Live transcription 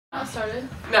I started.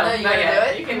 No, you not gonna yet. do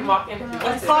it? You can walk in.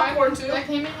 What's popcorn too? I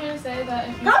came in here to say that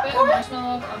if you spit a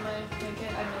marshmallow on my blanket,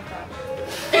 I'd make that.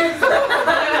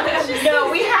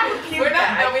 No, we have a puke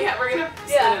bag. No, we're gonna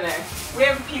sit in there. We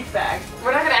have a puke bag.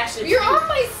 We're not gonna actually. You're on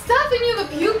my stuff and you have a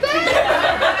puke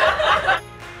bag?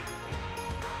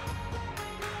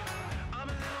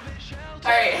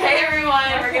 Alright, hey everyone,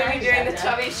 we're gonna be doing the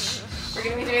Chubby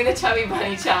Chubby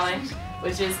Bunny challenge,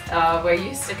 which is where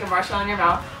you stick a marshmallow in your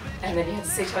mouth and then you have to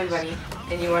say Chubby Bunny,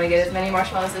 and you want to get as many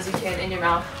marshmallows as you can in your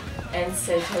mouth and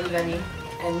say Chubby Bunny,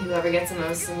 and whoever gets the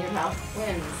most in your mouth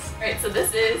wins. Alright, so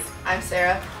this is. I'm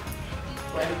Sarah.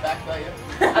 Why did back by you?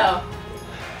 Oh.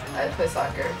 I play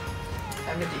soccer.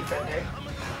 I'm a defender.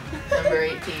 Number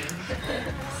 18.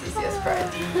 CCS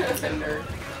Pride. Defender.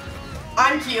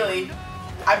 I'm Keely.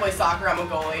 I play soccer. I'm a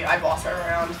goalie. I boss her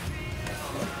around.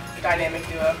 Dynamic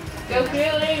duo. Go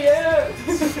Keely, yeah!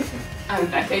 I'm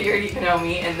Becca, you already know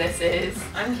me, and this is.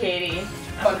 I'm Katie.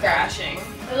 I'm crashing.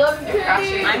 I love you,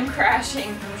 crashing. I'm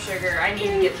crashing from sugar. I need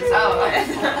to get this Oh. over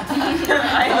with.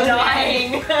 I'm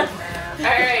dying.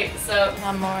 Alright, so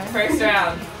One more. first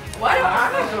round. What am I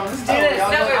doing? No,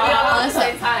 we're all at the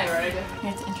same time, right? You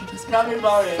have to introduce me. Chubby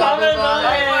Bunny. Chubby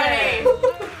Bunny.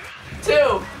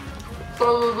 2.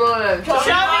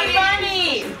 Chubby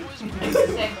Bunny. 3.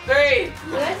 You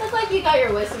guys look like you got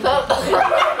your wisdom. Sorry.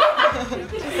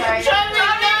 Chubby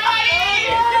Bunny.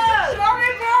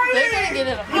 They're gonna get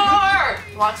it.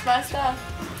 4. Watch my stuff.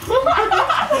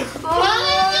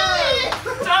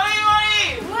 Chubby Bunny.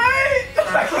 Wait!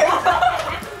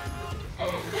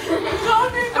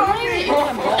 Chubby Bunny.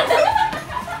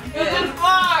 This is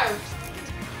 5.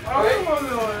 Chubby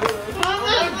Bunny.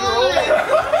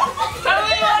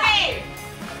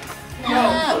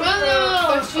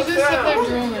 But she just sit there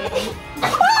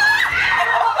drooling.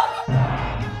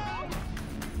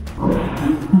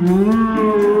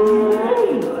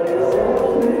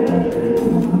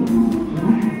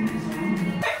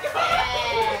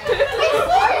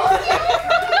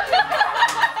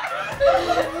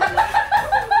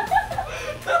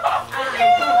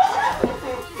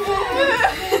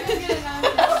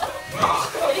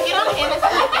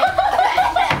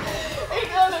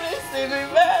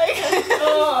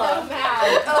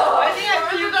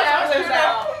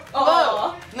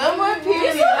 No more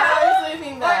puking. Now you're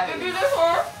sleeping back. Do this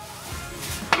one.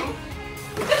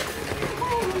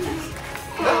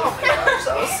 Oh my gosh,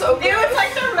 that was so good. It was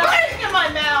like the right in my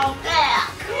mouth.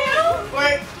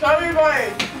 Wait, Chubby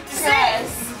Bunny. 6.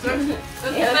 This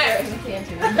is next.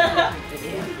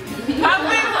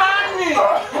 Chubby Bunny.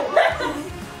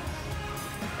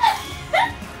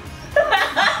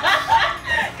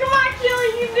 Come on, Keely,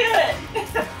 you do it.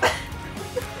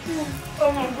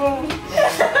 Oh my god.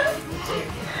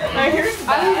 Here's I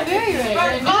was very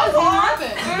ready. It doesn't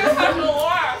happen.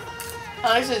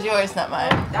 Alex is yours, not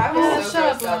mine. I Oh, was so shut up,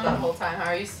 grossed out Lauren. that whole time. How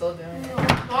are you still doing it?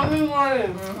 Chubby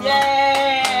Bunny.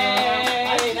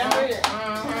 Yay! Number.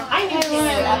 I need to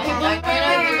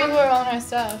get Look where all my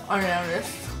stuff. I know this.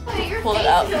 Pull it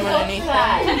out from underneath.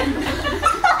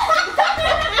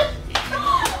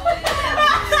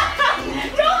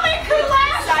 Don't make her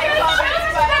laugh!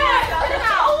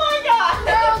 Oh my god!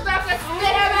 Girls have to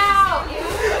spit him out!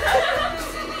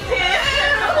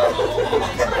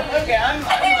 Okay, I'm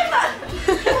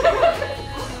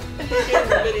You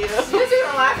guys are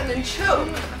gonna laugh and then choke.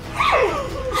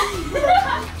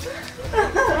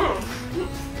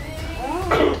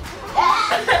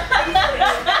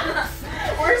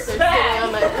 We're Sitting bad.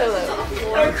 on my pillow.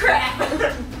 Oh crap!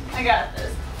 I got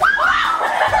this.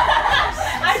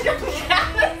 I don't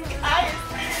got this, guys.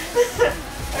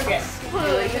 Okay.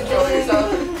 Really control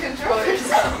yourself. Control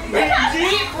yourself.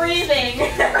 Deep breathing.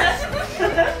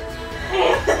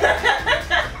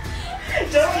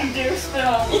 Don't you dare spit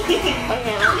on me.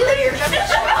 You're gonna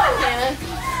choke, man.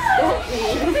 Oh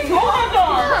my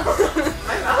god!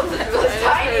 My mouth is really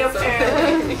tiny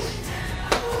apparently.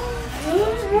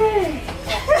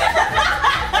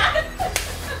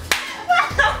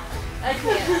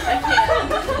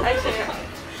 I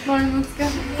can't. Lauren, let's go.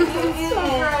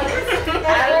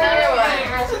 Add another one.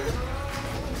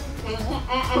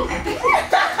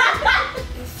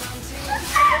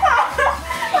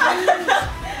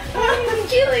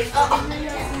 Keely.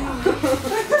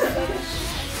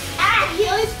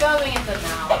 Keely's going in the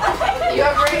mouth. You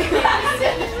have rabies.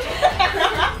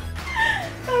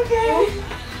 Okay. Ew.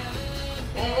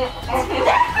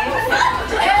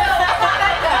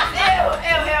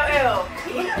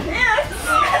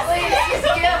 Please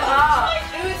give up.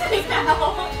 Oozing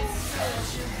out.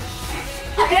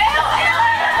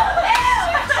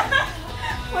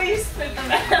 Please spit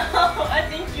them out. I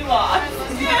think you lost.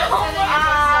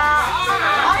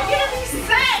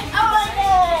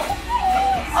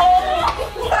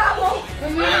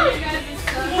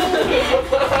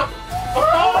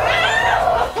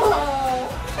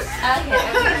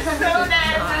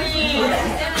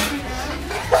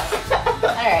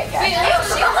 Alright, guys. Wait,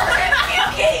 She was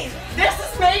puking! This is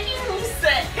making me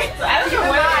sick. I don't know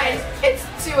what it is. It's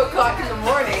 2 o'clock in the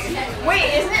morning. Wait,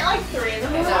 isn't it like 3 in the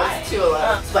morning? No, it's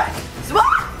 2:11. Swag.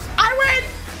 Swag! I win!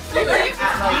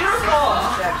 Beautiful.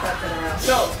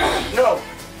 No.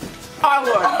 I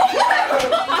won.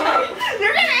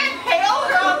 You're gonna impale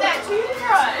her on that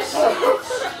toothbrush.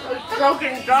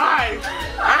 Broken die.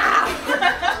 Ah!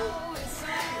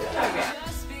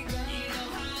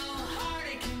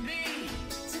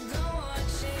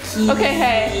 Okay,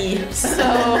 hey. So,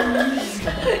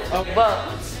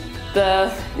 well,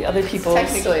 the other people.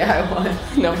 Technically, I won.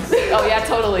 No. Oh yeah,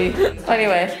 totally.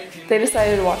 Anyway, they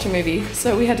decided to watch a movie,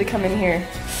 so we had to come in here.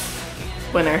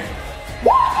 Winner.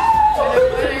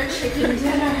 Winner, chicken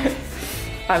dinner.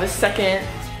 I was second.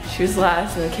 She was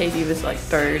last, and then Katie was like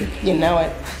third. You know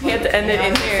it. We had to end it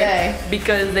in here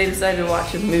because they decided to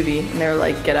watch a movie, and they were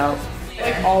like, "Get out."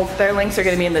 All their links are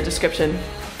gonna be in the description.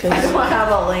 I don't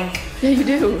have a link. Yeah, you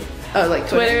do. Oh, like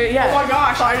Twitter, yeah. Oh my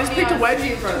gosh, I just picked a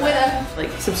wedgie in front of Twitter.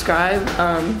 Like subscribe,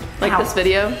 like this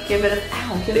video. Give it a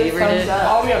Favorite thumbs it. up.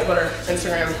 Follow me on Twitter,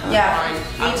 Instagram. Yeah,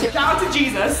 Fine. me too. Shout out to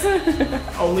Jesus.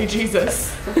 Only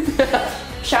Jesus.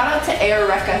 Shout out to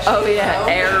Erica. Oh yeah,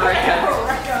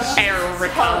 Erica.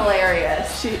 Erica.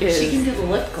 Hilarious. She is. She can do the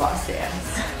lip gloss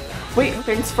dance. Wait,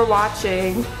 thanks for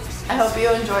watching. I hope you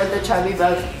enjoyed the chubby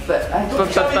bug, but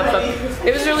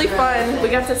It was really fun. We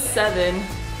got to 7,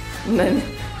 and then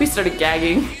we started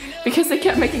gagging because they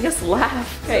kept making us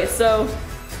laugh. Okay, so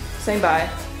saying bye.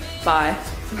 Bye.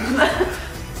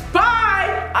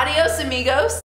 bye. Adios, amigos.